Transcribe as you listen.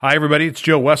Hi, everybody. It's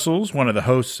Joe Wessels, one of the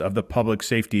hosts of the Public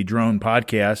Safety Drone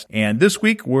Podcast. And this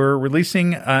week, we're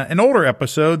releasing an older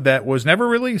episode that was never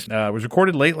released. It was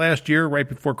recorded late last year, right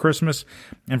before Christmas,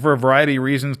 and for a variety of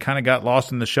reasons, kind of got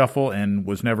lost in the shuffle and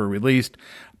was never released.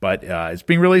 But it's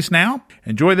being released now.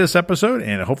 Enjoy this episode,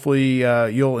 and hopefully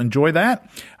you'll enjoy that.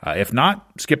 If not,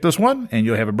 skip this one, and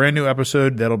you'll have a brand new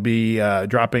episode that'll be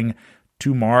dropping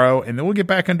tomorrow, and then we'll get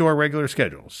back into our regular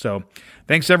schedule. So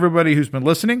thanks everybody who's been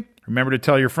listening. Remember to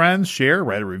tell your friends, share,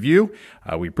 write a review.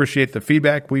 We appreciate the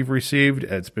feedback we've received.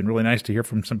 It's been really nice to hear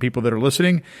from some people that are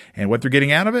listening and what they're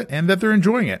getting out of it and that they're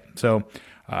enjoying it. So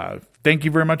thank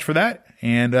you very much for that.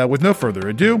 And with no further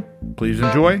ado, please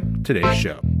enjoy today's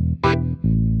show.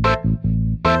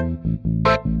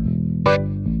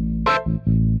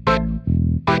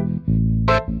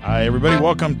 Hi, everybody.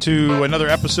 Welcome to another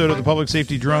episode of the Public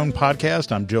Safety Drone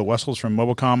Podcast. I'm Joe Wessels from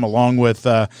Mobilecom, along with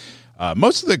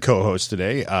most of the co-hosts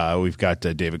today. We've got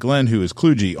David Glenn, who is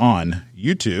Kluge on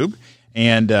YouTube,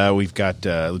 and we've got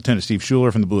Lieutenant Steve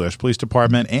Schuler from the Blue Ash Police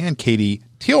Department and Katie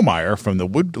Thielmeyer from the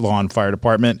Woodlawn Fire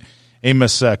Department.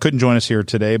 Amos couldn't join us here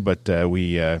today, but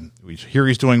we hear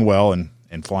he's doing well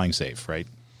and flying safe, right?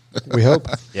 We hope.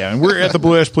 Yeah, and we're at the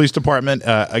Blue Ash Police Department,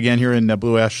 again, here in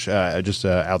Blue Ash, just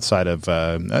outside of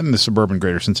in the suburban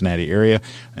greater Cincinnati area.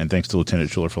 And thanks to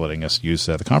Lieutenant Schuler for letting us use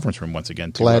the conference room once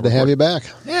again. Glad to have you back.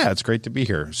 Yeah, it's great to be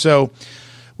here. So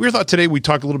we thought today we'd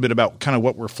talk a little bit about kind of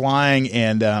what we're flying,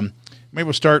 and maybe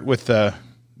we'll start with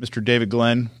Mr. David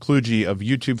Glenn, Kluge of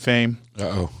YouTube fame.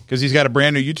 Because he's got a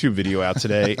brand new YouTube video out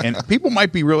today. And people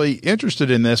might be really interested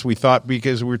in this, we thought,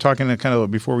 because we were talking kind of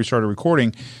before we started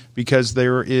recording, because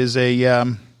there is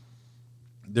Skydio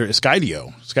 2.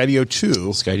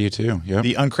 Skydio 2, yeah.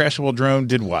 The uncrashable drone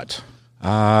did what?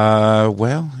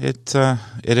 Well, it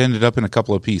ended up in a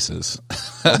couple of pieces.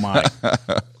 Oh, my.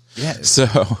 Yeah.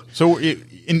 So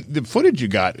the footage you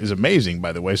got is amazing,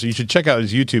 by the way. So you should check out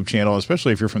his YouTube channel,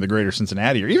 especially if you're from the greater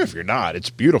Cincinnati, or even if you're not. It's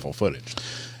beautiful footage.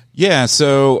 Yeah,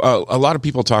 so a lot of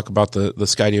people talk about the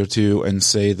Skydio 2 and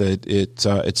say that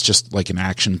it's just like an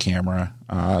action camera,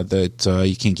 that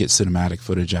you can't get cinematic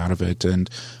footage out of it. And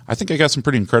I think I got some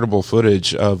pretty incredible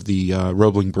footage of the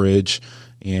Roebling Bridge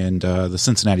and the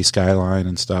Cincinnati skyline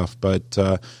and stuff. But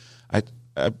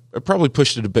I probably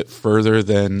pushed it a bit further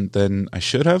than I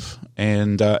should have,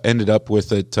 and ended up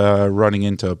with it running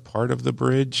into part of the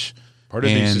bridge. Part of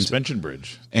the suspension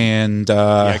bridge. And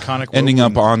the iconic ending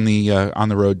up on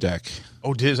the road deck.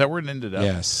 Oh, is that where it ended up?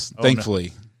 Yes. Oh, Thankfully.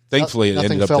 No. Thankfully, it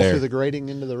ended up there. Nothing fell through the grating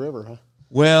into the river, huh?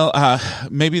 Well,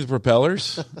 maybe the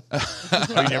propellers.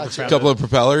 A couple of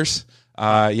propellers.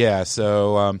 Yeah,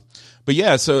 so... but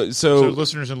yeah, so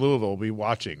listeners in Louisville will be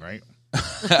watching, right?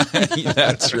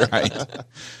 That's right.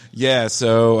 Yeah,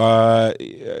 so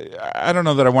I don't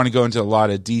know that I want to go into a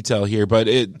lot of detail here, but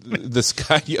the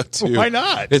Skydio 2. Why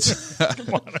not? It's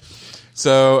come on.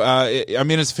 So I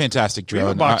mean, it's a fantastic drone. We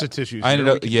have a box of tissues. I ended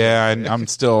up, and I'm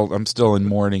still in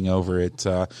mourning over it.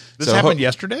 This happened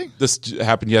yesterday. This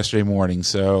happened yesterday morning.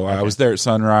 So I was there at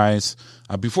sunrise,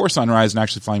 before sunrise, and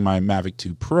actually flying my Mavic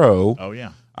 2 Pro. Oh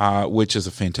yeah. Which is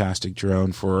a fantastic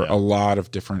drone for a lot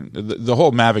of different, the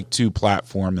whole Mavic 2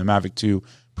 platform, the Mavic 2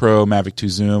 Pro, Mavic 2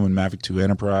 Zoom, and Mavic 2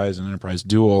 Enterprise and Enterprise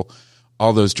Dual.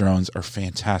 All those drones are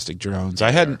fantastic drones. I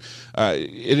hadn't,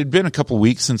 it had been a couple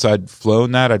weeks since I'd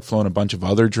flown that. I'd flown a bunch of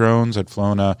other drones. I'd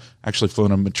flown a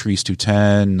Matrice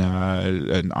 210,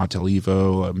 an Autel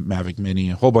Evo, a Mavic Mini,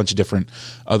 a whole bunch of different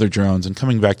other drones. And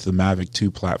coming back to the Mavic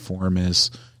 2 platform it's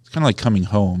kind of like coming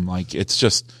home. Like it's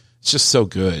just so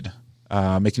good.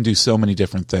 It can do so many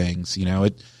different things. You know,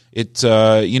 it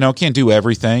can't do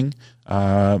everything,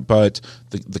 but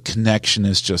the connection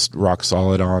is just rock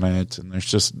solid on it, and there's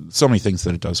just so many things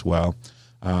that it does well.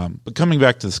 But coming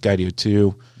back to the Skydio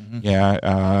 2,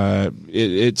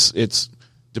 it's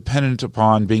dependent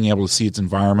upon being able to see its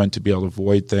environment to be able to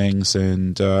avoid things,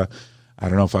 and I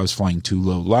don't know if I was flying too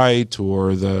low light,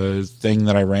 or the thing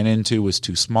that I ran into was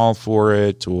too small for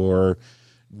it, or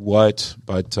what,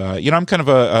 but I'm kind of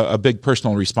a big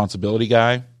personal responsibility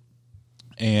guy,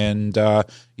 and I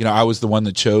was the one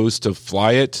that chose to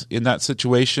fly it in that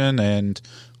situation and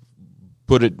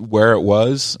put it where it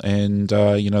was, and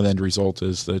the end result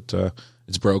is that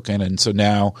it's broken, and so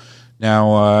now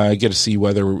I get to see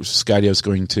whether Skydio is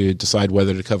going to decide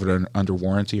whether to cover it under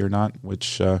warranty or not,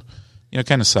 which kind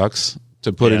of sucks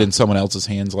to put it in someone else's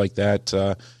hands like that.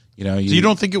 So you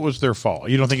don't think it was their fault?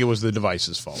 You don't think it was the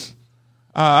device's fault?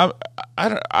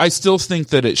 I still think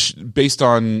that based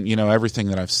on everything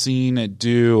that I've seen it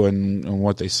do and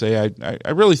what they say,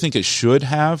 I really think it should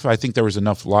have. I think there was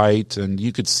enough light, and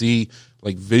you could see,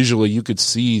 like visually, you could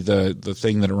see the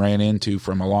thing that it ran into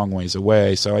from a long ways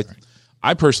away. So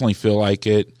I personally feel like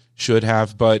it should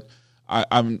have, but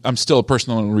I'm still a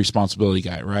personal responsibility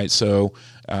guy, right? So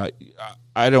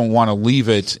I don't want to leave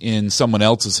it in someone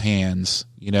else's hands,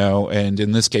 and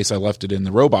in this case I left it in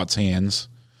the robot's hands.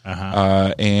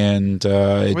 And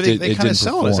they it kind of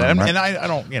sell us that. right? And I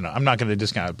don't, I'm not going to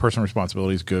discount it. Personal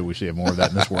responsibility is good. We should have more of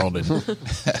that in this world. And,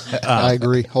 I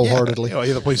agree wholeheartedly.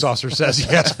 the police officer says,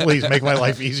 yes, please make my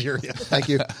life easier. Thank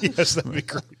you. Yes, that'd be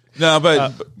great. No,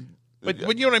 but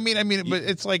you know what I mean? I mean, but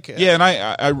it's like... yeah, and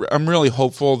I'm really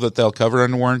hopeful that they'll cover it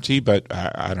under warranty, but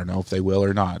I don't know if they will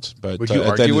or not. But would you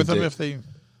argue with them if they...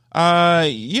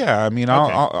 yeah, I mean,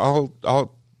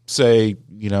 I'll say,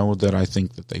 that I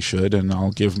think that they should, and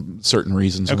I'll give certain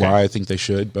reasons why I think they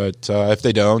should. But if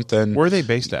they don't, then... Where are they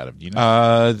based out of? Do you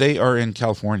know? They are in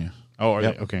California. Oh, are they?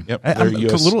 Okay. Yep. I'm a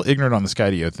little ignorant on the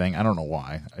Skydio thing. I don't know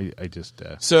why. I just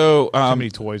so too many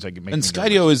toys I can make. And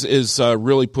Skydio is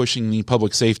really pushing the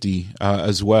public safety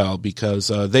as well, because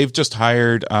they've just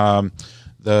hired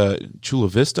the Chula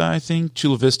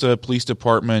Vista Police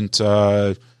Department.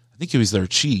 I think he was their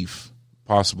chief,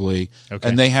 possibly. Okay.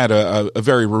 And they had a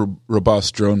very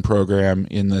robust drone program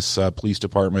in this police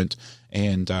department.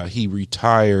 And he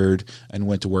retired and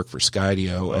went to work for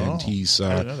Skydio, and he's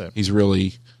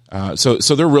really. So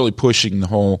they're really pushing the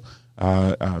whole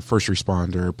first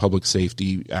responder, public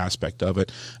safety aspect of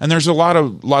it. And there's a lot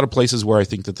of places where I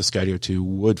think that the Skydio 2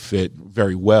 would fit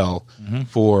very well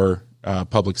for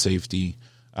public safety.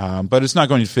 But it's not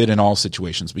going to fit in all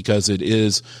situations, because it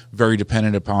is very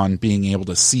dependent upon being able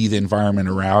to see the environment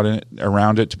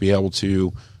around it to be able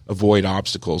to avoid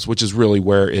obstacles, which is really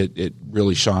where it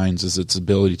really shines, is its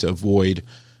ability to avoid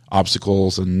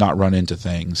obstacles and not run into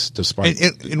things. Despite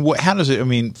how does it? I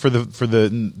mean, for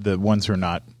the ones who are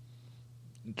not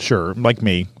sure, like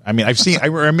me. I mean, I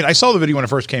saw the video when it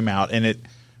first came out, and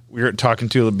we were talking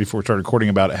to it before we started recording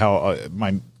about how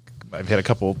I've had a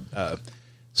couple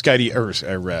Skydio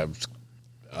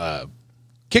or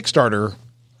Kickstarter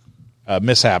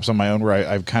mishaps on my own, where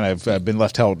I've kind of been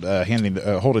left holding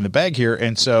the bag here,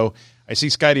 and so I see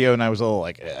Skydio, and I was a little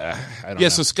like, I don't know.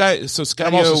 So Skydio.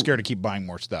 I'm also scared to keep buying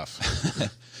more stuff.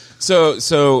 So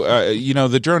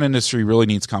the drone industry really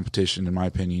needs competition, in my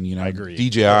opinion. I agree.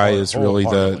 DJI is really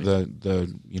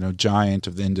the giant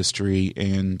of the industry,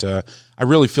 and I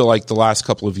really feel like the last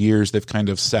couple of years they've kind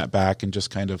of sat back and just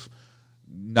kind of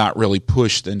not really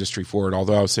pushed the industry forward.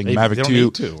 Although I was saying Mavic 2,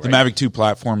 right? The Mavic 2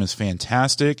 platform is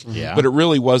fantastic, but it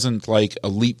really wasn't like a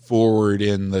leap forward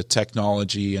in the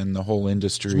technology and the whole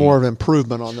industry. It's more of an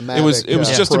improvement on the Mavic. It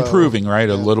was just Pro. Improving, right?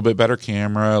 Yeah. A little bit better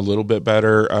camera, a little bit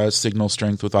better signal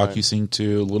strength with OcuSync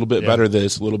 2, a little bit better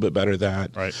this, a little bit better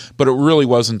that. Right. But it really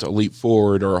wasn't a leap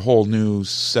forward or a whole new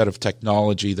set of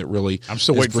technology that really I'm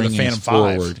still waiting for the Phantom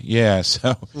 5. Forward. Yeah,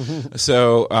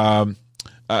 so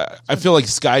I feel like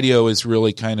Skydio is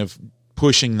really kind of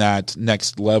pushing that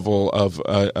next level of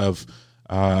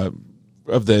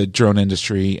the drone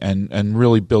industry and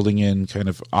really building in kind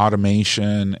of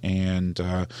automation and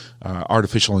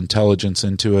artificial intelligence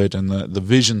into it, and the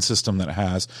vision system that it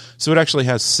has. So it actually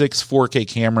has 6 4K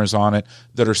cameras on it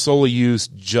that are solely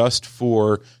used just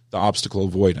for the obstacle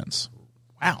avoidance.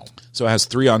 Wow. So it has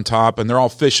 3 on top, and they're all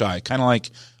fisheye, kind of like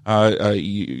a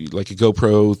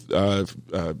GoPro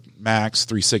Max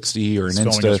 360 or an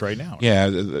Insta right now. Yeah,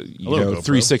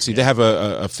 360. Yeah. They have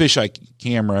a fisheye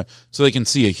camera, so they can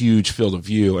see a huge field of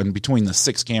view. And between the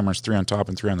 6 cameras, 3 on top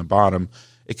and 3 on the bottom,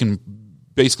 it can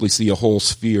basically see a whole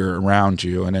sphere around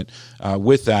you. And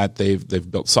with that,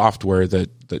 they've built software that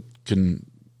can,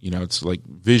 it's like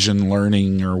vision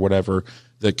learning or whatever,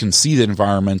 that can see the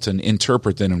environment and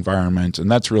interpret that environment.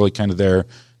 And that's really kind of their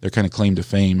kind of claim to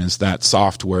fame, is that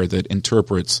software that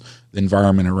interprets the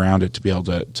environment around it to be able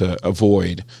to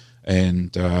avoid.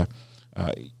 And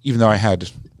even though I had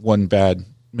one bad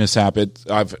mishap,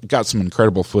 I've got some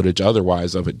incredible footage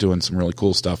otherwise of it doing some really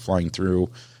cool stuff, flying through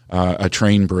a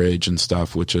train bridge and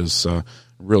stuff, which is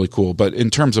really cool. But in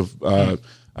terms of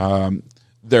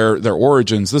their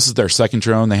origins, this is their second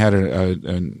drone. They had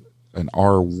an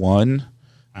R1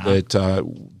 that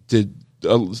did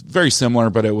very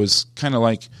similar, but it was kind of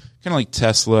like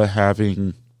Tesla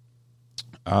having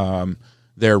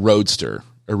their Roadster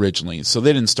originally. So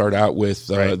they didn't start out with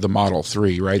the Model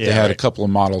 3, right? Yeah, they had a couple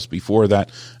of models before that,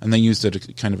 and they used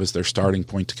it kind of as their starting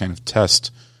point to kind of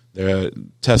test their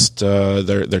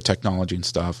technology and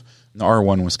stuff. And the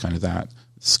R1 was kind of that.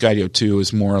 Skydio 2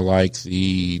 is more like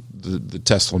the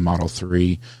Tesla Model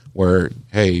 3, where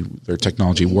their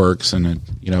technology works, and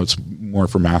it's more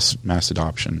for mass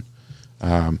adoption.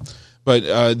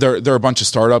 But there are a bunch of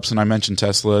startups, and I mentioned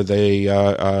Tesla. They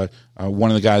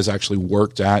one of the guys actually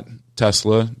worked at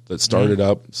Tesla that started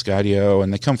up Skydio,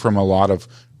 and they come from a lot of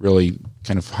really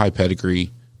kind of high pedigree.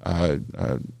 Are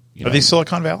they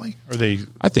Silicon Valley? Are they?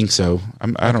 I think so.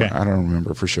 I don't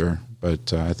remember for sure,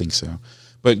 but I think so.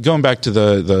 But going back to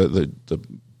the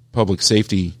public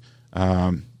safety,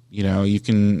 you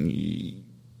can.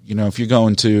 If you're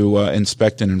going to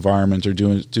inspect an environment or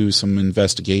do some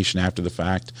investigation after the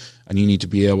fact, and you need to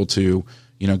be able to,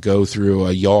 go through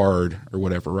a yard or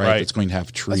whatever, right? It's going to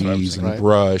have trees and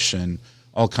brush and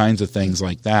all kinds of things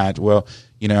like that. Well,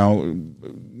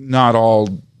 not all,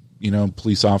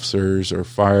 police officers or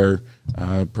fire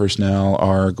personnel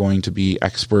are going to be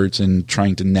experts in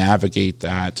trying to navigate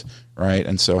that, right?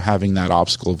 And so having that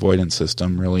obstacle avoidance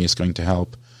system really is going to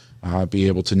help. Be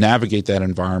able to navigate that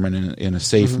environment in a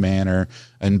safe manner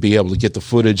and be able to get the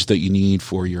footage that you need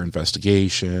for your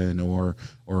investigation or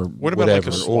what about whatever.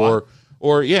 Like a SWAT?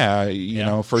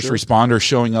 First responders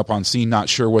showing up on scene, not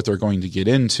sure what they're going to get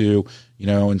into,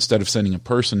 instead of sending a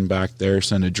person back there,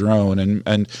 send a drone.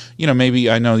 And maybe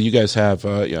I know you guys have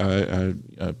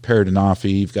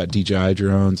Paradenofi, you've got DJI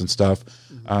drones and stuff.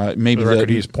 Maybe for the record,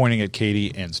 he's pointing at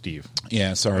Katie and Steve.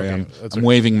 Yeah, sorry, Okay, I'm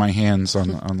waving my hands on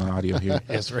the audio here.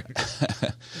 Yes, right.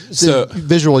 So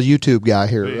visual YouTube guy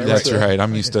here. Right? That's right.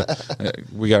 I'm used to.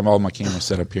 We got all my cameras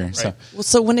set up here. Right.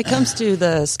 So when it comes to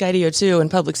the Skydio 2 and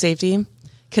public safety,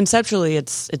 conceptually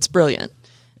it's brilliant,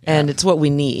 and it's what we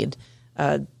need.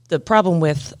 The problem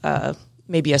with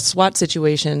maybe a SWAT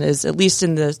situation is, at least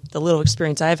in the little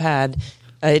experience I've had,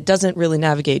 it doesn't really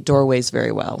navigate doorways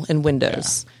very well in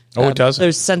windows. Yeah. Oh, it doesn't?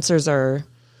 Those sensors are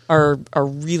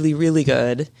really, really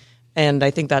good, and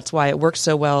I think that's why it works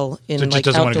so well in So it just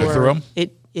doesn't want to go through them?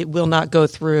 It will not go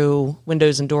through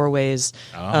windows and doorways.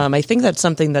 I think that's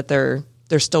something that they're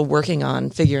still working on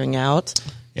figuring out.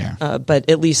 Yeah. But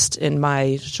at least in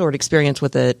my short experience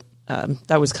with it,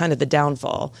 that was kind of the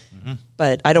downfall. Mm-hmm.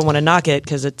 But I don't want to knock it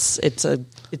because it's a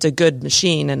good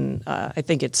machine, and I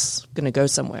think it's going to go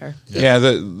somewhere. Yeah.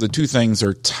 The two things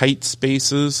are tight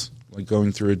spaces, like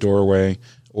going through a doorway,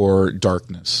 or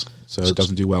darkness. So it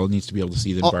doesn't do well. It needs to be able to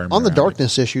see the environment. On the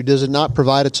darkness issue, does it not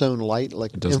provide its own light,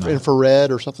 like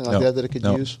infrared or something like that it could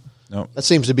use? No. That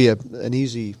seems to be an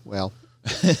easy,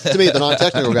 to me, the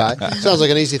non-technical guy, sounds like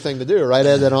an easy thing to do, right?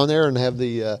 Add that on there and have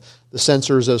the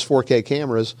sensors, those 4K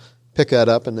cameras, pick that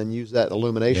up and then use that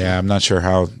illumination. Yeah, I'm not sure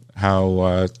how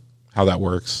that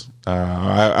works.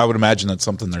 I would imagine that's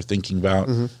something they're thinking about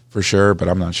for sure, but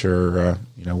I'm not sure,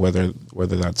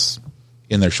 whether that's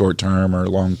in their short term or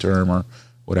long term or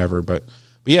whatever. But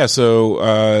yeah, so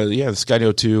the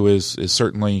Skydio 2 is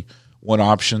certainly one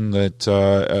option that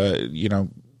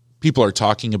people are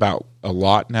talking about a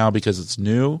lot now because it's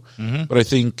new. Mm-hmm. But I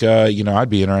think I'd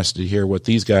be interested to hear what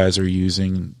these guys are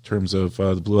using in terms of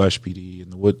the Blue Ash PD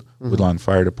and the Woodlawn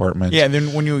Fire Department. Yeah, and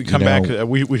then when you come back,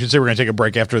 we should say we're going to take a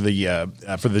break after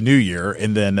for the new year,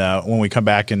 and then when we come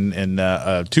back in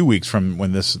 2 weeks from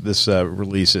when this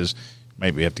releases,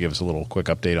 maybe you have to give us a little quick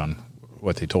update on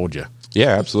what they told you.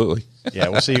 Yeah, absolutely. Yeah,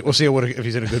 we'll see if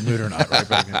he's in a good mood or not. Right?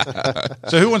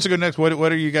 So who wants to go next? What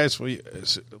are you guys?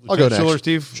 I'll go next. Schuler,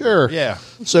 Steve? Sure. Yeah.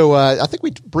 So I think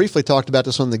we briefly talked about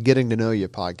this on the Getting to Know You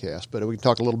podcast, but we can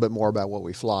talk a little bit more about what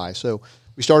we fly. So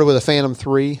we started with a Phantom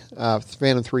 3,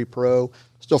 Phantom 3 Pro.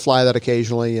 Still fly that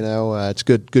occasionally. It's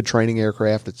good training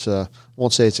aircraft. It's I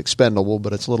won't say it's expendable,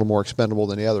 but it's a little more expendable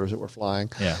than the others that we're flying.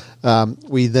 Yeah.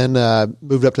 We then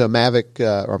moved up to a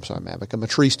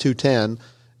Matrice 210.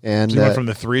 And so you went from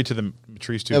the 3 to the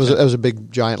Matrice 210. That was a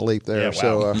big giant leap there. Yeah,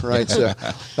 wow. So right. So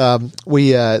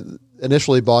we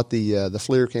initially bought the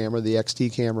FLIR camera, the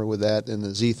XT camera with that, and the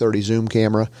Z30 zoom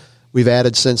camera. We've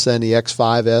added since then the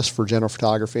X5S for general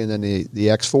photography, and then the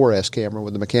X4S camera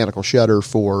with the mechanical shutter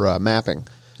for mapping.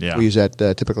 Yeah. We use that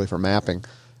typically for mapping.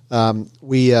 I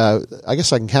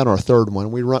guess I can count our third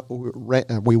one.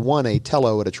 We won a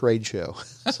Tello at a trade show.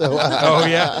 So, oh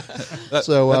yeah, that's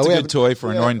a good toy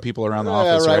for annoying people around the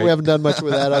office. Right. We haven't done much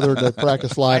with that other than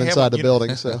practice flying inside the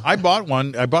building. So I bought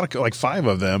one. I bought like 5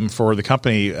 of them for the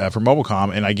company for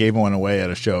Mobilecom, and I gave one away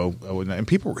at a show, and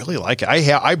people really like it.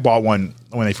 I bought one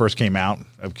when they first came out,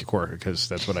 of course, because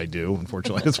that's what I do.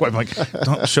 Unfortunately, that's why I'm like,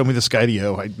 don't show me the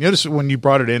Skydio. I noticed when you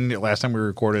brought it in last time we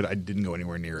recorded, I didn't go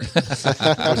anywhere near it.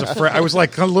 I was afraid. I was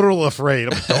like a little afraid.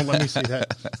 I'm like, don't let me see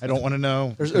that. I don't want to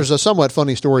know. There's a somewhat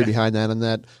funny story behind that, and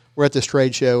that we're at this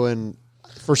trade show, and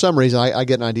for some reason I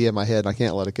get an idea in my head and I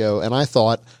can't let it go. And I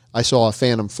thought I saw a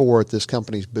Phantom 4 at this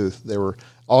company's booth. They were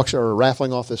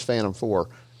raffling off this Phantom 4.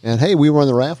 And hey, we won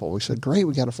the raffle. We said, great,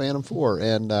 we got a Phantom 4.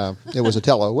 And it was a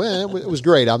Tello. Well, it was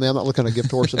great. I mean, I'm not looking a gift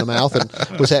horse in the mouth,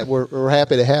 and we're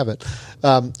happy to have it.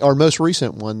 Our most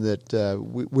recent one that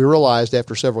we realized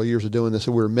after several years of doing this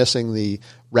that we were missing the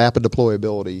rapid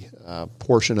deployability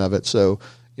portion of it. So,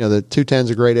 the 210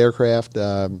 is a great aircraft.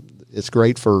 It's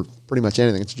great for pretty much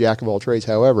anything. It's a jack of all trades.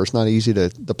 However, it's not easy to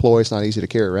deploy. It's not easy to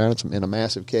carry around. It's in a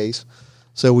massive case.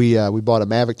 So we bought a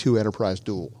Mavic 2 Enterprise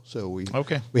Dual. So we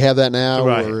have that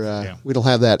now. We don't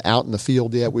have that out in the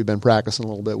field yet. We've been practicing a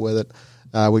little bit with it.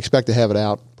 We expect to have it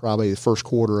out probably the first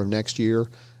quarter of next year.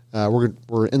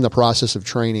 We're in the process of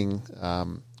training.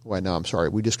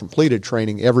 We just completed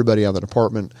training everybody on the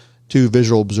department to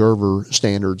visual observer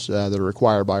standards that are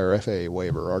required by our FAA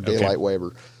waiver, our daylight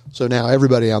waiver. So now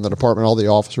everybody on the department, all the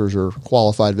officers are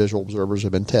qualified visual observers,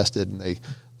 have been tested, and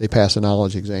they pass a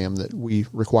knowledge exam that we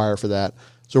require for that.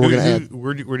 So we're going to add.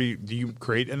 Where do you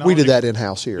create a knowledge? We did that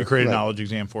in-house here. You create a knowledge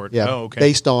exam for it? Yeah. Oh, okay.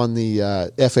 Based on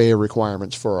the FAA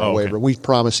requirements for our waiver. We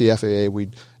promised the FAA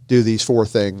we'd do these 4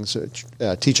 things,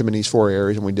 teach them in these 4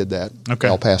 areas, and we did that. Okay. They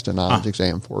all passed a knowledge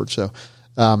exam for it. So,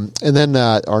 and then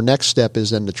our next step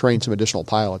is then to train some additional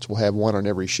pilots. We'll have one on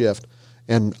every shift.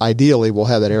 And ideally, we'll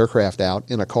have that aircraft out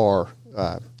in a car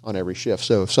on every shift.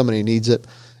 So if somebody needs it,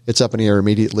 it's up in the air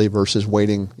immediately versus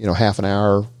waiting, half an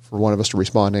hour for one of us to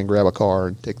respond and grab a car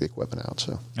and take the equipment out.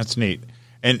 So that's neat.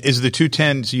 And is the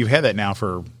 210? So you've had that now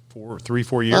for 4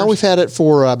 years? We've had it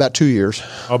for about 2 years.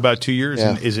 Oh, about 2 years. Yeah.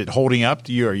 And is it holding up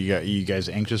to you? Are you guys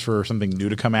anxious for something new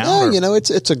to come out? No,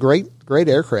 it's a great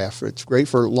aircraft. It's great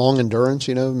for long endurance,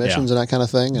 missions and that kind of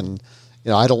thing. And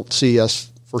I don't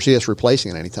foresee us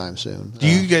replacing it anytime soon.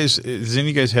 Does any of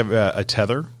you guys have a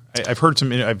tether? I've heard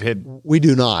some. We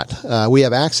do not. We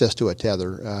have access to a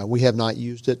tether. We have not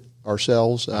used it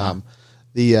ourselves.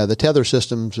 The tether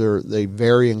systems they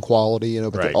vary in quality,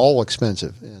 but they're all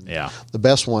expensive. And the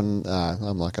best one,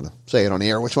 I'm not going to say it on the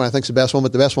air which one I think is the best one,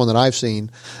 but the best one that I've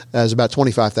seen is about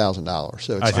 $25,000.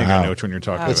 So I think I know which one you're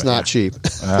talking about. It's not cheap.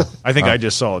 I think I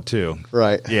just saw it too.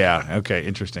 Right. Yeah. Okay.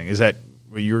 Interesting. Is that?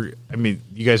 You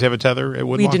guys have a tether at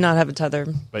Woodlawn? We do not have a tether.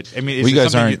 But you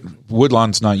guys aren't.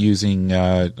 Woodlawn's not using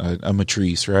a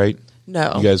Matrice, right?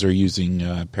 No. You guys are using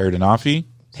Parrot and Offie?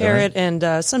 Parrot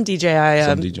and some DJI.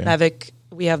 Mavic.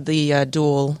 We have the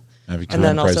Dual. Mavic and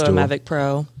then also Dual. a Mavic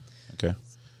Pro. Okay.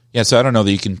 Yeah, so I don't know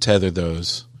that you can tether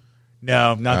those.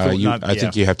 No, I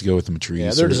think you have to go with the Matrice.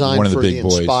 Yeah, they're designed one of the for big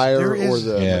the Inspire or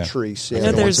the Matrice. I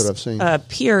know there's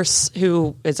Pierce,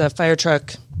 who is a fire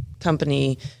truck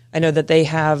company. I know that they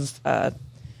have, I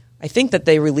think that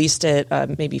they released it,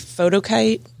 maybe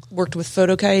Photokite, worked with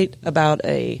Photokite about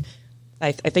I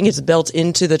think it's built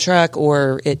into the truck,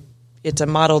 or it's a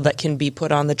model that can be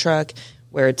put on the truck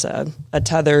where it's a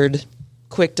tethered,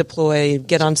 quick deploy,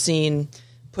 get on scene,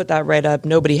 put that right up.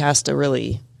 Nobody has to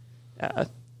really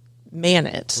man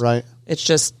it. Right. It's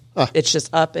just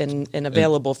up and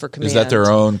available for command. Is that their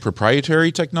own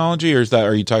proprietary technology, or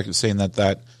are you saying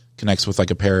that connects with like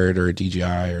a Parrot or a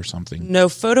DJI or something? No,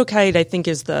 Photokite I think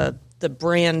is the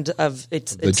brand of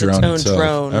it's its own itself.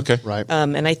 drone. Okay, right.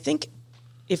 And I think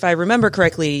if I remember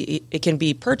correctly, it can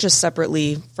be purchased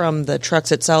separately from the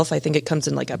trucks itself. I think it comes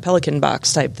in like a Pelican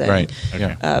box type thing. Right.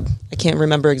 Okay. I can't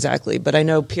remember exactly, but I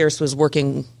know Pierce was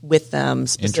working with them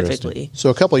specifically. So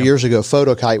a couple of years ago,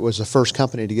 Photokite was the first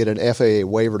company to get an FAA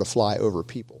waiver to fly over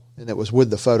people, and it was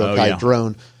with the Photokite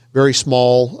drone. Very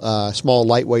small,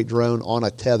 lightweight drone on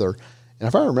a tether. And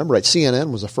if I remember right,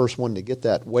 CNN was the first one to get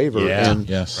that waiver. Yeah, and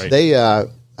yes. They, I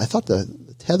thought the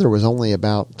tether was only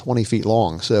about 20 feet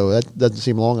long, so that doesn't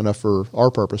seem long enough for our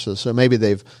purposes. So maybe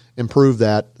they've improved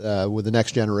that with the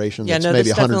next generation. That's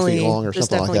maybe 100 feet long or something like that. This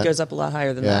definitely goes up a lot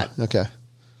higher than that. Okay.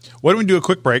 Why don't we do a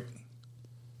quick break?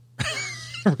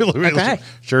 really, okay.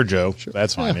 Sure, Joe. Sure.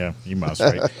 That's fine. Yeah, you must.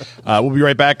 Right. We'll be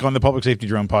right back on the Public Safety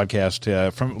Drone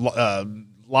Podcast from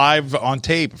live on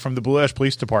tape from the Blue Ash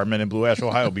Police Department in Blue Ash,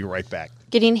 Ohio. We'll be right back.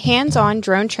 Getting hands-on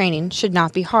drone training should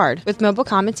not be hard. With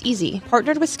Mobilecom, it's easy.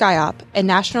 Partnered with SkyOp, a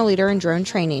national leader in drone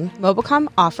training, Mobilecom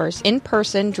offers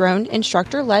in-person drone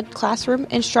instructor-led classroom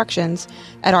instructions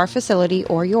at our facility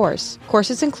or yours.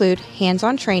 Courses include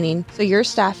hands-on training, so your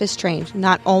staff is trained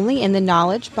not only in the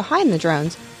knowledge behind the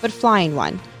drones, but flying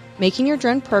one, making your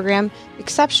drone program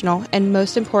exceptional and,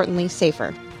 most importantly,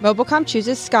 safer. Mobilecom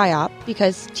chooses SkyOp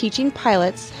because teaching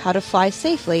pilots how to fly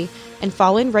safely and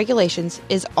following regulations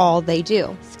is all they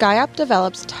do. SkyOp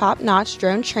develops top-notch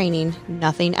drone training,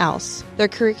 nothing else. Their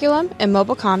curriculum and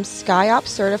Mobilecom's SkyOp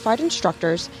certified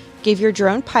instructors give your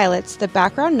drone pilots the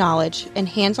background knowledge and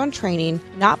hands-on training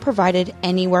not provided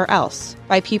anywhere else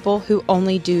by people who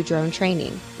only do drone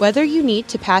training. Whether you need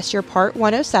to pass your Part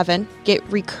 107, get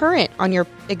recurrent on your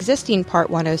existing Part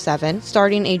 107,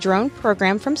 starting a drone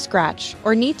program from scratch,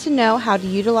 or need to know how to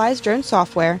utilize drone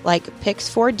software like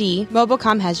Pix4D,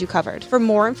 Mobilecom has you covered. For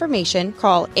more information,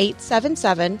 call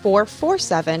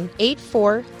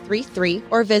 877-447-8433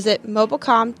 or visit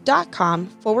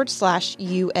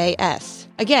mobilecom.com/UAS.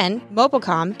 Again,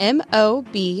 Mobilecom,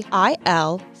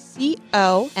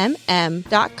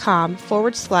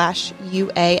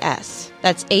 mobilcom.com/UAS.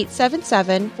 That's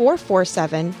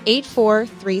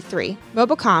 877-447-8433.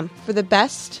 Mobilecom, for the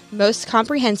best, most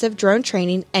comprehensive drone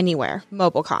training anywhere.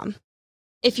 Mobilecom.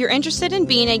 If you're interested in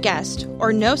being a guest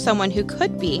or know someone who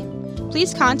could be,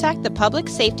 please contact the Public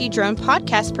Safety Drone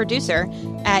Podcast producer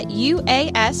at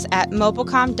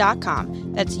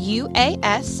uas@mobilecom.com. That's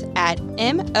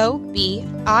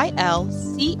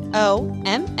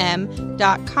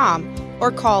uas@mobilcom.com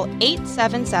or call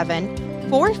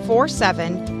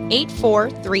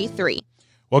 877-447-8433.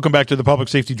 Welcome back to the Public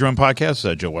Safety Drone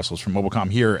Podcast. Joe Wessels from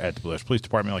Mobilecom here at the Blue Ash Police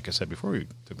Department, like I said before we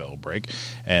took that little break,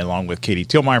 and along with Katie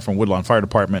Thielmeyer from Woodlawn Fire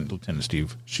Department, Lieutenant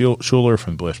Steve Schuler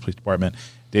from the Blue Ash Police Department,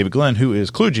 David Glenn, who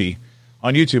is Kluge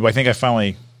on YouTube. I think I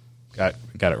finally got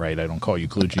it right. I don't call you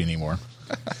Kluge anymore.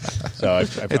 So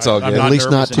it's all good. At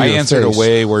least not to I your answered face. it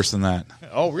way worse than that.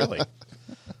 Oh, really?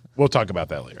 We'll talk about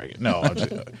that later. No.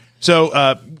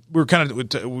 So we're kind of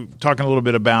talking a little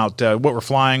bit about what we're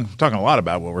flying. We're talking a lot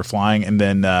about what we're flying, and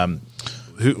then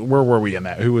where were we in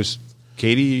that? Who was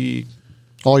Katie?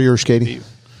 All yours, Katie.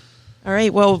 All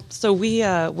right. Well, so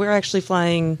we're actually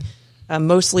flying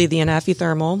mostly the Anafi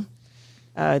Thermal.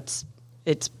 It's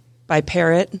by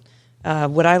Parrot.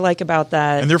 What I like about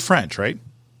that, And they're French, right?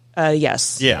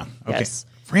 yes, Yeah. Okay. yes.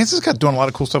 France has got doing a lot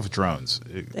of cool stuff with drones.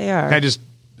 They are. Is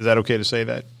that okay to say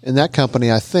that? And that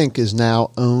company, I think, is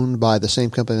now owned by the same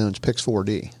company that owns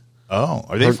Pix4D. Oh,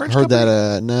 are they Heard, French? heard company?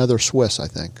 that? No, they're Swiss, I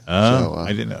think. Oh, I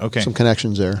didn't know. Okay. Some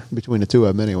connections there between the two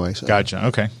of them anyway. So. Gotcha.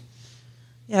 Okay.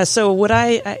 Yeah. So what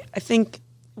I think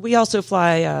we also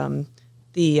fly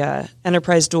the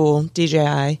Enterprise Dual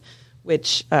DJI,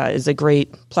 which is a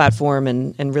great platform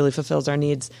and really fulfills our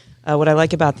needs. What I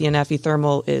like about the Anafi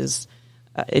Thermal is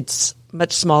it's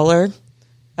much smaller,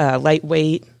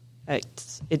 lightweight.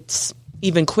 It's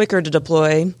even quicker to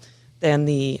deploy than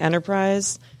the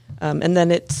Enterprise. And then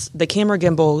the camera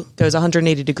gimbal goes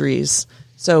 180 degrees.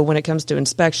 So when it comes to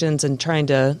inspections and trying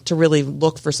to really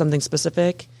look for something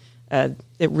specific,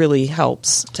 it really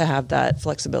helps to have that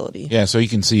flexibility. Yeah, so you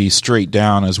can see straight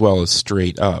down as well as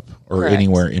straight up or Correct.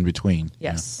 anywhere in between.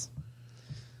 Yes.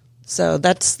 So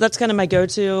that's kind of my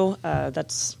go-to.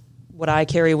 That's what I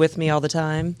carry with me all the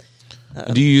time.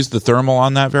 Do you use the thermal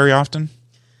on that very often?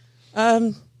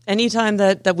 Anytime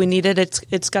that we need it,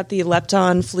 it's got the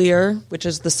Lepton FLIR, which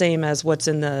is the same as what's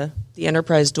in the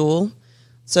Enterprise Dual.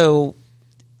 So,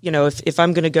 if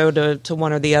I'm going to go to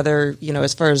one or the other,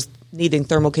 as far as needing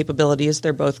thermal capabilities,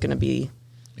 they're both going to be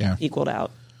equaled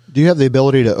out. Do you have the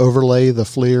ability to overlay the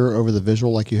FLIR over the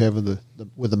visual like you have with the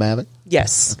Mavic?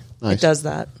 Yes, Nice. It does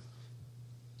that.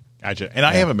 Gotcha. And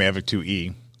I have a Mavic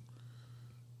 2E.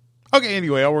 Okay,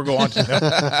 anyway, we'll go on to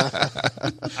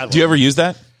that. Do you ever use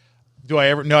that? Do I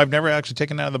ever? No, I've never actually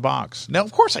taken it out of the box. No,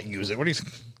 of course I use it. What do you think?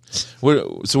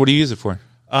 So what do you use it for?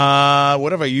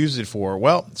 What have I used it for?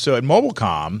 Well, so at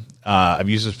Mobilecom, I've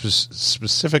used it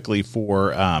specifically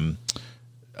for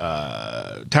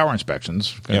tower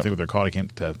inspections. I think what they're called. I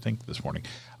can't think this morning.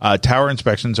 Tower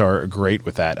inspections are great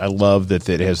with that. I love that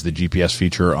it has the GPS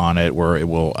feature on it where it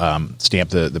will stamp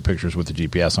the pictures with the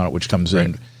GPS on it, which comes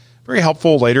in very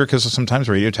helpful later because sometimes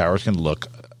radio towers can look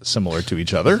similar to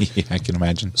each other. Yeah, I can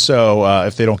imagine. So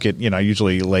if they don't get, I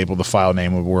usually label the file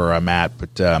name of where I'm at,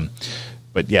 but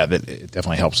yeah, that it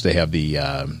definitely helps to have they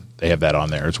have that on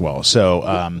there as well. So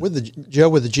with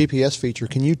the GPS feature,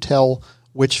 can you tell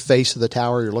which face of the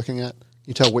tower you're looking at?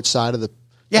 You tell which side of the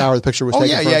tower the picture was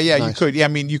taken from? Yeah. Nice. You could. Yeah, I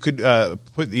mean, you could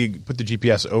put the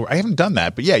GPS over. I haven't done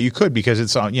that, but yeah, you could because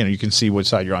it's on. You can see which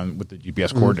side you're on with the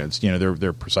GPS coordinates.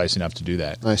 They're precise enough to do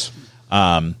that. Nice.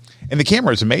 And the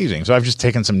camera is amazing. So I've just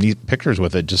taken some neat pictures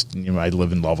with it. Just I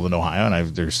live in Loveland, Ohio, and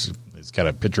it's got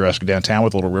a picturesque downtown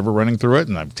with a little river running through it,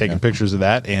 and I've taken pictures of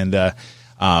that. And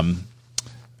I've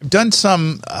done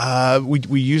some.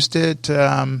 We used it.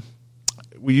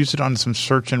 We used it on some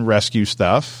search and rescue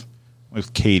stuff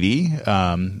with Katie,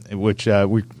 which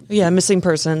missing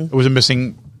person. It was a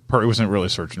missing. It wasn't really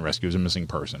search and rescue. It was a missing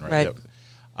person, right? Right. Yep.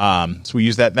 So we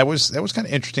used that. That was kind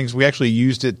of interesting. So we actually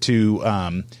used it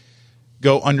to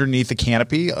go underneath the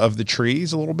canopy of the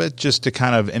trees a little bit just to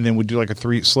kind of, and then we'd do like a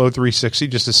slow 360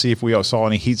 just to see if we saw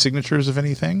any heat signatures of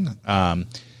anything.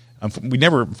 We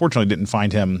never, unfortunately, didn't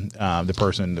find him, the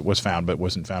person that was found, but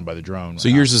wasn't found by the drone. So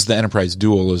yours is the Enterprise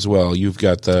Dual as well. You've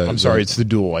got the. I'm sorry, it's the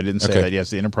Dual. I didn't say Okay. that. Yes,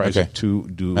 the Enterprise 2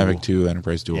 Dual. Mavic 2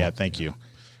 Enterprise Dual. Yeah, thank you.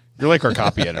 You're like our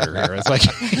copy editor here. It's like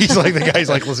he's like the guy's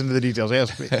like listening to the details.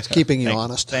 Yes, It's keeping you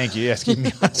honest. Thank you. Yes, keeping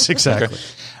me honest. Exactly.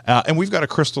 And we've got a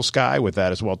Crystal Sky with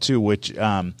that as well too, which.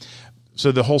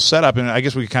 So the whole setup, and I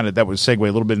guess we that would segue a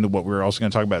little bit into what we were also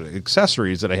going to talk about,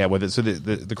 accessories that I have with it. So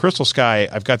the Crystal Sky,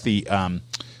 I've got the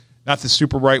not the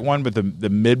super bright one, but the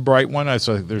mid bright one.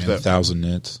 So there's And the 1,000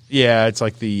 nits. Yeah, it's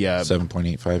like the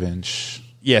 7.85 inch.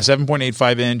 Yeah,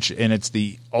 7.85 inch, and it's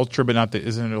the ultra, but not the.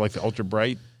 Isn't it like the ultra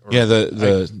bright? Or, Yeah,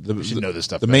 I should know this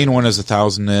stuff. The main one is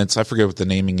 1,000 nits. I forget what the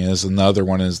naming is, and the other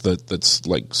one is that's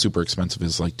like super expensive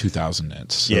is like 2,000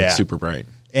 nits. So Yeah. it's super bright.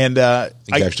 And I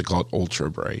think they actually call it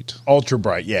ultra bright. Ultra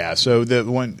bright, yeah. So the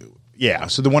one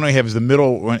I have is the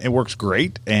middle one. It works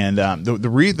great, and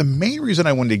the main reason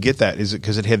I wanted to get that is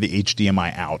because it had the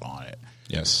HDMI out on it.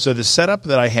 Yes. So the setup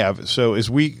that I have, so is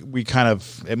we kind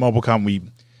of at MobileCom we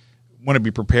want to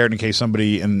be prepared in case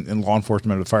somebody in law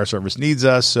enforcement or the fire service needs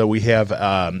us. So we have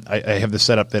I have the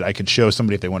setup that I could show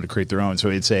somebody if they wanted to create their own. So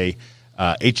it's a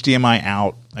HDMI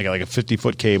out. I got like a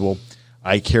 50-foot cable.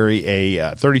 I carry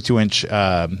a 32-inch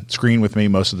screen with me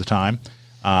most of the time,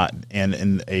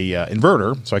 and a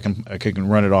inverter, so I can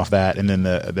run it off that, and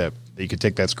then you could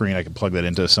take that screen, I can plug that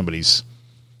into somebody's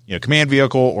command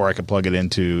vehicle, or I could plug it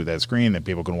into that screen that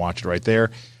people can watch it right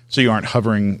there. So you aren't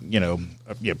hovering,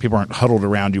 people aren't huddled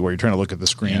around you while you're trying to look at the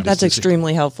screen. Yeah. That's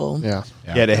extremely helpful. Yeah.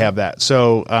 Yeah, to have that.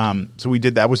 So we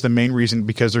did that. Was the main reason,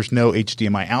 because there's no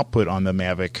HDMI output on the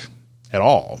Mavic at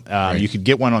all. You could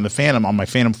get one on the Phantom. On my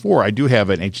Phantom 4, I do have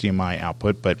an HDMI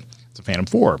output, but it's a Phantom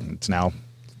 4. It's now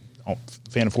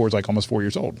Phantom 4 is like almost 4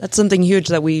 years old. That's something huge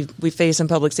that we face in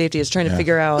public safety is trying to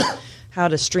figure out how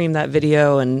to stream that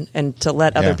video and to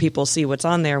let other people see what's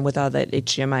on there. And without that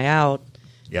HDMI out,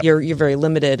 you're very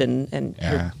limited and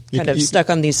you're kind of stuck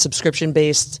on these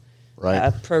subscription-based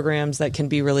programs that can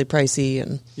be really pricey.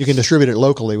 And you can distribute it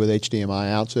locally with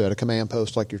HDMI out, so at a command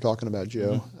post like you're talking about,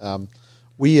 Joe. Mm-hmm.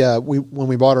 We when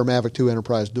we bought our Mavic 2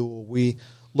 Enterprise Dual, we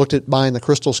looked at buying the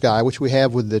Crystal Sky, which we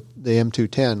have with the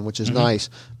M210, which is nice,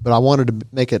 but I wanted to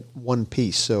make it one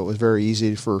piece, so it was very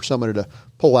easy for somebody to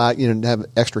pull out, and have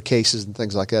extra cases and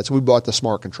things like that. So we bought the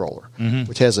Smart Controller,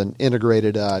 which has an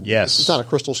integrated. It's not a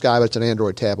Crystal Sky, but it's an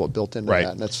Android tablet built into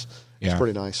that, and that's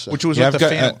pretty nice. So. Which was I've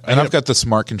got the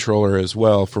Smart Controller as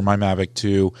well for my Mavic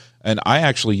 2, and I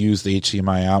actually use the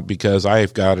HDMI out because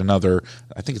I've got another,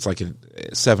 I think it's like a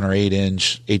 7 or 8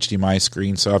 inch HDMI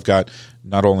screen. So I've got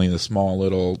not only the small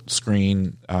little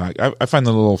screen, I find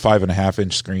the little 5.5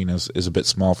 inch screen is a bit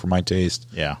small for my taste.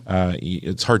 Yeah,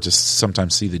 it's hard to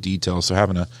sometimes see the details. So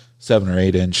having a 7 or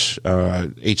 8 inch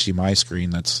HDMI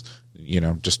screen that's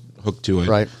just hooked to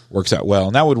it works out well,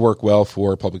 and that would work well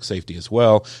for public safety as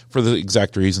well, for the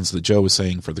exact reasons that Joe was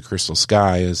saying for the Crystal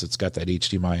Sky, is it's got that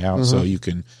HDMI out, so you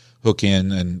can hook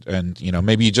in and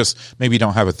maybe you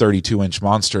don't have a 32-inch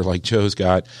monster like Joe's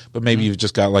got, but maybe you've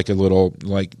just got like a little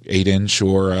like 8-inch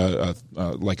or a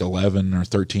like 11 or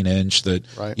 13-inch that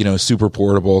is super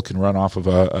portable, can run off of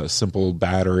a simple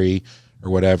battery or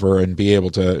whatever, and be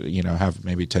able to have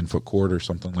maybe a 10-foot cord or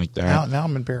something like that. Now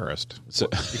I'm embarrassed. So,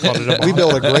 we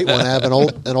built a great one out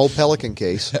of an old Pelican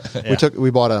case.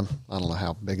 We bought I don't know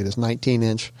how big it is,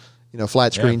 19-inch,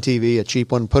 flat screen TV, a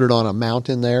cheap one. Put it on a mount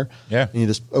in there. Yeah, and you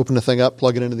just open the thing up,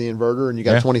 plug it into the inverter, and you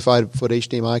got a 25-foot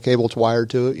HDMI cable. It's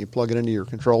wired to it. You plug it into your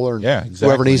controller, and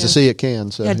whoever needs to see it can.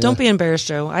 So don't be embarrassed,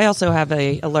 Joe. I also have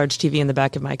a large TV in the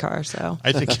back of my car. So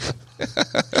I think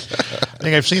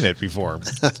I've seen it before.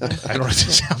 I don't know if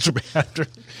it sounds bad.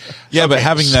 Yeah, but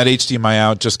having that HDMI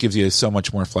out just gives you so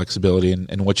much more flexibility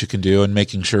in what you can do, and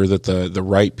making sure that the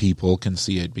right people can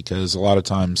see it, because a lot of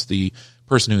times the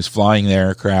person who's flying the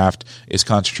aircraft is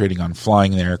concentrating on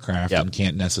flying the aircraft and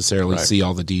can't necessarily see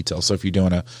all the details. So if you're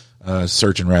doing a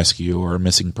search and rescue or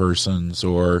missing persons,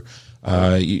 or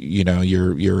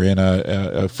you're in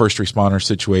a first responder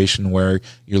situation where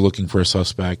you're looking for a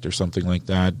suspect or something like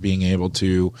that, being able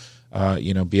to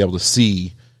be able to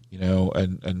see,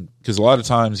 and because a lot of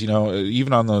times,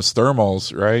 even on those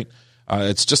thermals, right,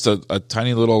 it's just a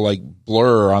tiny little like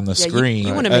blur on the screen.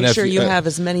 You want to make sure you have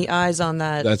as many eyes on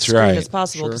that screen as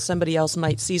possible, because somebody else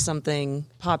might see something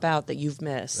pop out that you've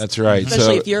missed. That's right.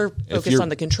 Especially if you're focused on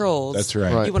the controls. That's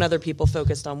right. You want other people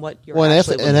focused on what you're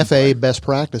actually looking for. FAA best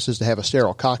practice is to have a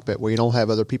sterile cockpit where you don't have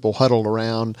other people huddled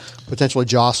around, potentially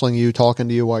jostling you, talking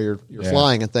to you while you're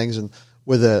flying and things. And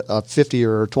with a 50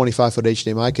 or 25 foot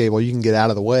HDMI cable, you can get out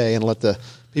of the way and let the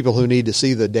people who need to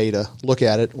see the data look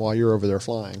at it while you're over there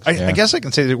flying. I guess I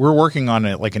can say that we're working on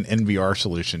like an NVR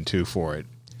solution too for it.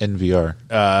 NVR,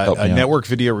 a network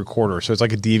video recorder. So it's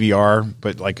like a DVR,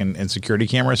 but like in security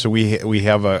camera. So we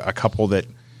have a couple that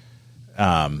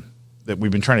that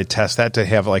we've been trying to test that to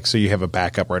have like, so you have a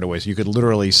backup right away. So you could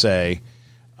literally say,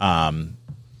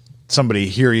 somebody,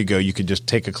 here you go. You could just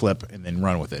take a clip and then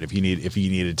run with it if you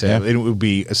needed to. Yeah. It would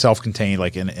be a self-contained,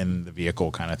 like in the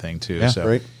vehicle kind of thing too. Yeah, so,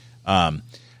 great.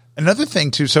 Another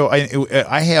thing too. So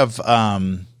I have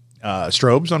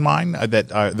strobes on mine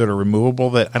that are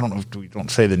removable. That I don't know if we don't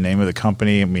say the name of the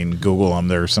company. I mean, Google them.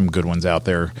 There are some good ones out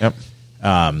there. Yep.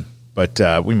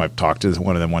 But we might talk to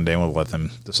one of them one day and we'll let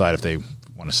them decide if they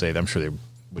want to say that. I'm sure they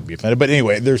would be offended. But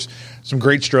anyway, there's some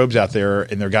great strobes out there,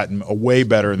 and they're gotten way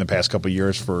better in the past couple of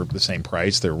years for the same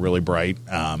price. They're really bright.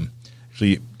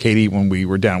 Actually, Katie, when we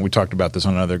were down, we talked about this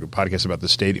on another podcast about the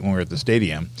stadium when we were at the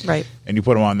stadium. Right. And you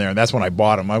put them on there, and that's when I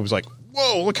bought them. I was like,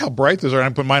 whoa, look how bright those are. And I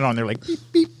put mine on there like beep,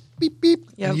 beep, beep, beep.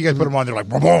 Yep. And you guys put them on there like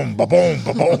ba-boom, ba-boom,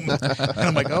 ba-boom. And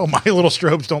I'm like, oh, my little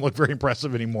strobes don't look very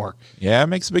impressive anymore. Yeah, it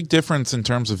makes a big difference in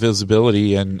terms of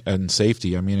visibility and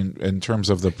safety. I mean, in terms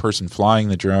of the person flying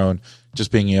the drone, just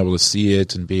being able to see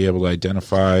it and be able to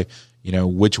identify,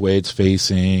 which way it's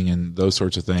facing and those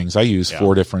sorts of things. I use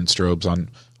 4 different strobes on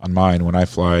mine when I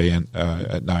fly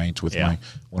at night with my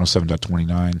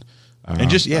 107.29. And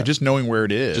just knowing where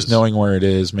it is. Just knowing where it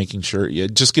is, making sure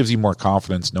it just gives you more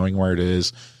confidence knowing where it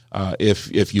is.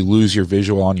 If you lose your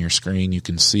visual on your screen, you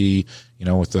can see,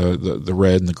 with the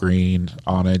red and the green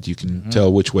on it, you can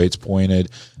tell which way it's pointed.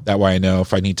 That way I know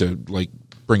if I need to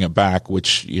bring it back,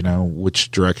 which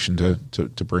direction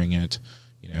to bring it.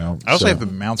 I also have the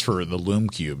mounts for the Lume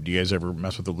Cube. Do you guys ever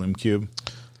mess with the Lume Cube?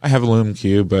 I have a Lume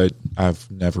Cube, but I've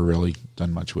never really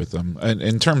done much with them. And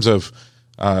in terms of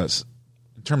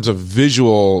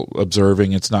visual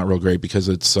observing, it's not real great because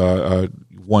it's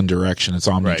one direction. It's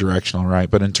omnidirectional, right?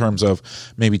 But in terms of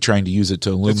maybe trying to use it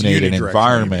to illuminate an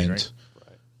environment. Right?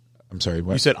 I'm sorry,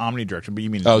 what? You said omnidirectional, but you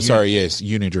mean... Oh, sorry, yes,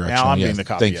 unidirectional. Now I'm being the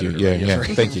copy Thank you. editor. Yeah,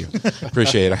 thank you.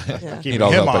 Appreciate it. Keeping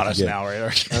him honest now,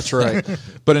 right? That's right.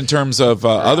 But in terms of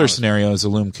other scenarios, the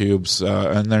Lume Cubes,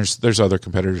 and there's other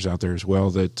competitors out there as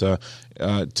well that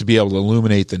to be able to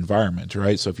illuminate the environment,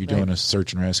 right? So if you're doing a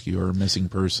search and rescue or missing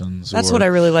persons... That's what I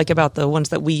really like about the ones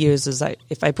that we use is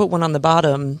if I put one on the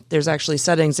bottom, there's actually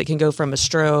settings that can go from a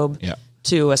strobe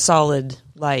to a solid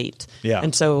light. Yeah.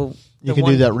 And so... You can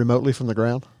do that remotely from the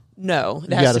ground? No, you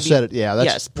got to set it. Yeah,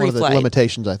 that's one of the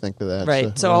limitations, I think, to that.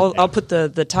 Right. So I'll put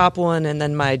the top one and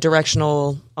then my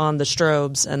directional on the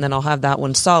strobes, and then I'll have that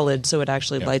one solid, so it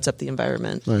actually lights up the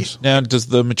environment. Nice. Now, does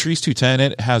the Matrice 210?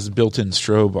 It has built-in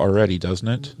strobe already, doesn't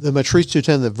it? The Matrice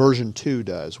 210, the version 2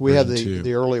 does. We have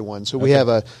the early one, so we have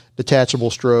a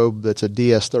detachable strobe that's a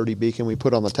DS30 beacon we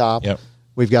put on the top. Yep.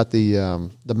 We've got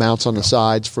the mounts on the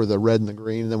sides for the red and the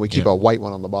green, and then we keep a white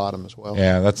one on the bottom as well.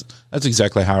 Yeah, that's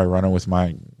exactly how I run it with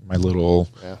my little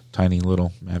tiny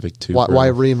little Mavic 2. Why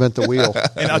reinvent the wheel?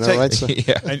 And I'll tell you,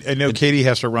 I know Katie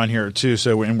has to run here too,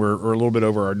 so we're a little bit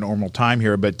over our normal time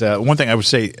here. But one thing I would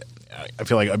say, I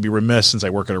feel like I'd be remiss since I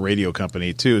work at a radio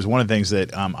company too, is one of the things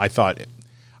that I thought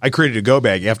I created a go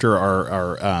bag after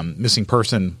our missing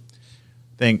person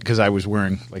thing because I was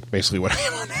wearing like basically what I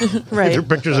am on now. Right. There are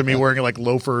pictures of me wearing like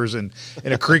loafers and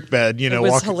in a creek bed, It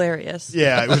was hilarious.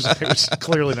 Yeah, it was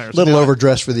clearly not. A little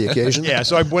overdressed for the occasion. Yeah,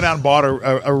 so I went out and bought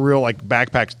a real like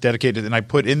backpack dedicated, and I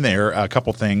put in there a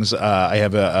couple things. I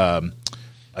have an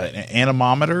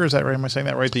anemometer. Is that right? Am I saying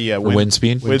that right? The wind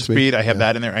speed. Wind speed. I have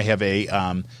that in there. I have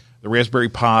the Raspberry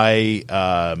Pi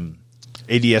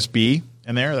ADSB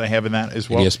in there that I have in that as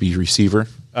well. ADSB receiver.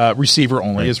 Receiver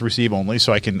only is receive only,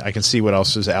 so I can see what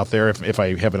else is out there. If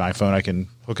I have an iPhone, I can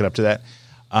hook it up to that.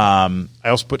 I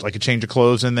also put like a change of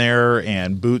clothes in there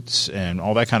and boots and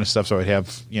all that kind of stuff. So I'd have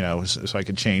so I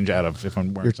could change out of if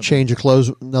I'm wearing your something. Change of clothes,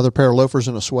 another pair of loafers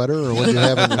and a sweater, or what do you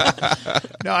have in your...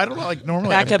 No, I don't know. Like normally,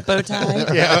 Backup bow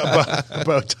tie. Yeah,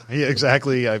 bow tie. Yeah,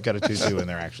 exactly. I've got a tutu in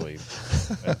there actually.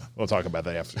 We'll talk about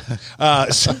that after.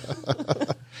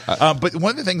 But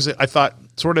one of the things that I thought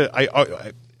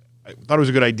I thought it was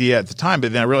a good idea at the time,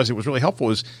 but then I realized it was really helpful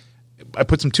is I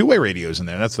put some two-way radios in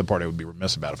there. That's the part I would be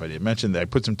remiss about if I didn't mention that. I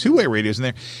put some two-way radios in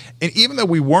there. And even though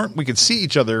we could see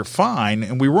each other fine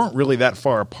and we weren't really that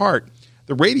far apart,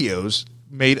 the radios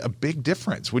made a big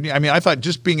difference. Wouldn't you? I mean, I thought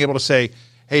just being able to say,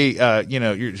 hey,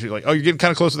 you're like, oh, you're getting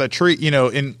kind of close to that tree,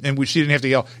 and she didn't have to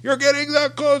yell, you're getting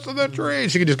that close to the tree.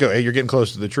 She could just go, hey, you're getting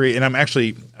close to the tree. And I'm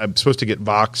supposed to get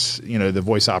Vox, the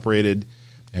voice operated.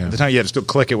 Yeah. At the time you had to still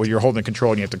click it when you're holding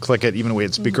control and you have to click it, even though we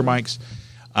had speaker mics.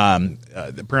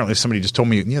 Apparently somebody just told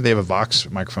me, they have a Vox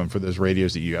microphone for those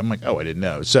radios that I'm like, oh, I didn't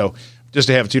know. So just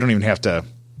to have it, you don't even have to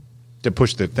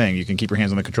push the thing. You can keep your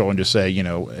hands on the control and just say,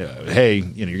 hey,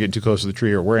 you're getting too close to the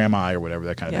tree, or where am I, or whatever,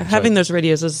 that kind of thing. Having those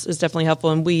radios is definitely helpful.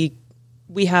 And we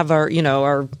have our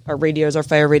radios, our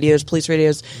fire radios, police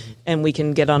radios, and we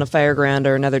can get on a fireground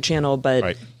or another channel.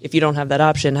 But if you don't have that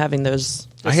option, having those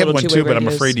I have one too, but I'm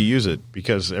radios, afraid to use it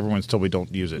because everyone's told me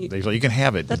don't use it. They're like, you can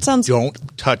have it.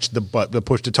 Don't touch the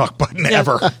push to talk button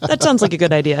ever. That sounds like a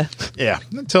good idea. Yeah,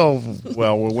 until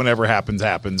whenever happens,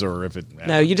 or if it.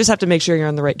 No, you just have to make sure you're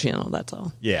on the right channel. That's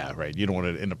all. Yeah, right. You don't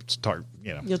want to end up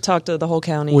You'll talk to the whole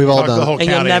county. We've all done it, and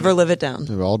you'll never live it down.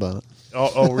 We've all done it.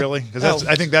 Oh, really? Because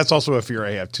I think that's also a fear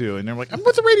I have too. And they're like, I'm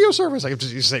with the radio service. I can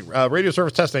just say radio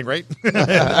service testing, right?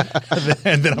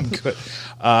 and then I'm good.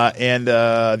 And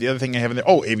the other thing I have in there,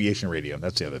 aviation radio.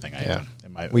 That's the other thing I have.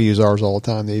 We use ours all the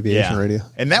time, the aviation radio.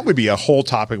 And that would be a whole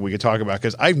topic we could talk about,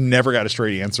 because I've never got a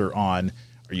straight answer on,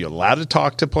 are you allowed to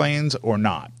talk to planes or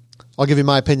not? I'll give you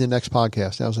my opinion next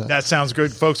podcast. How's that? That sounds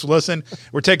good, folks. Listen,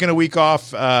 we're taking a week off.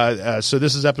 So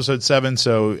this is episode 7.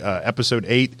 So episode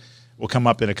 8 will come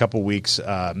up in a couple weeks.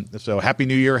 So happy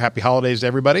New Year, happy holidays to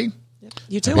everybody.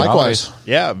 You too. Likewise.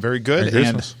 Yeah, very good.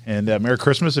 And Merry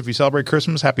Christmas if you celebrate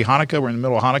Christmas. Happy Hanukkah. We're in the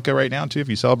middle of Hanukkah right now too, if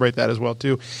you celebrate that as well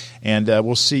too. And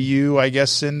we'll see you, I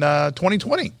guess, in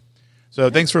 2020. So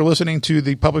thanks for listening to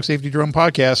the Public Safety Drone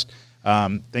Podcast.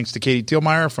 Thanks to Katie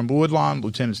Thielmeyer from Blue Woodlawn,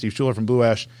 Lieutenant Steve Schuler from Blue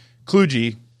Ash,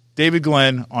 Kluge, David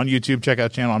Glenn on YouTube. Check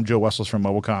out the channel. I'm Joe Wessels from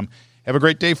Mobilecom. Have a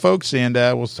great day, folks, and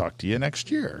we'll talk to you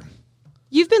next year.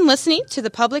 You've been listening to the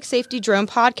Public Safety Drone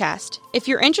Podcast. If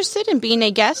you're interested in being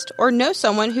a guest or know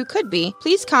someone who could be,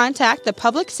 please contact the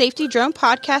Public Safety Drone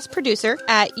Podcast producer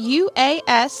at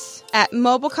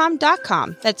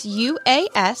uas@mobilecom.com. That's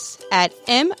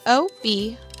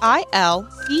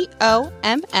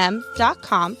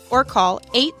uas@mobilecom.com, or call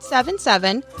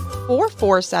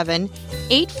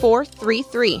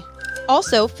 877-447-8433.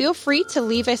 Also, feel free to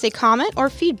leave us a comment or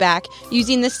feedback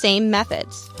using the same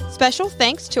methods. Special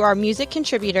thanks to our music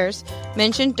contributors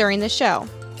mentioned during the show.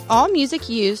 All music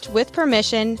used with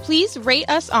permission. Please rate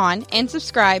us on and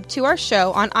subscribe to our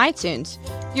show on iTunes.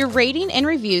 Your rating and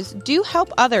reviews do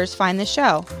help others find the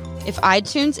show. If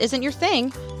iTunes isn't your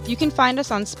thing, you can find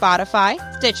us on Spotify,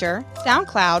 Stitcher,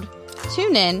 SoundCloud,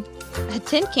 TuneIn, a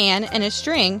tin can, and a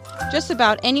string, just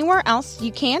about anywhere else you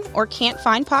can or can't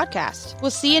find podcasts.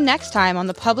 We'll see you next time on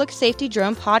the Public Safety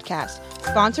Drone Podcast,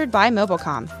 sponsored by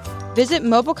Mobilecom. Visit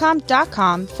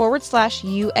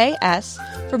mobilecom.com/UAS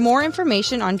for more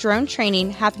information on drone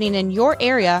training happening in your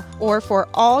area or for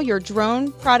all your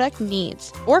drone product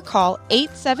needs. Or call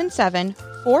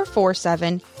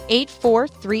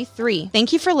 877-447-8433.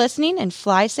 Thank you for listening and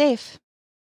fly safe.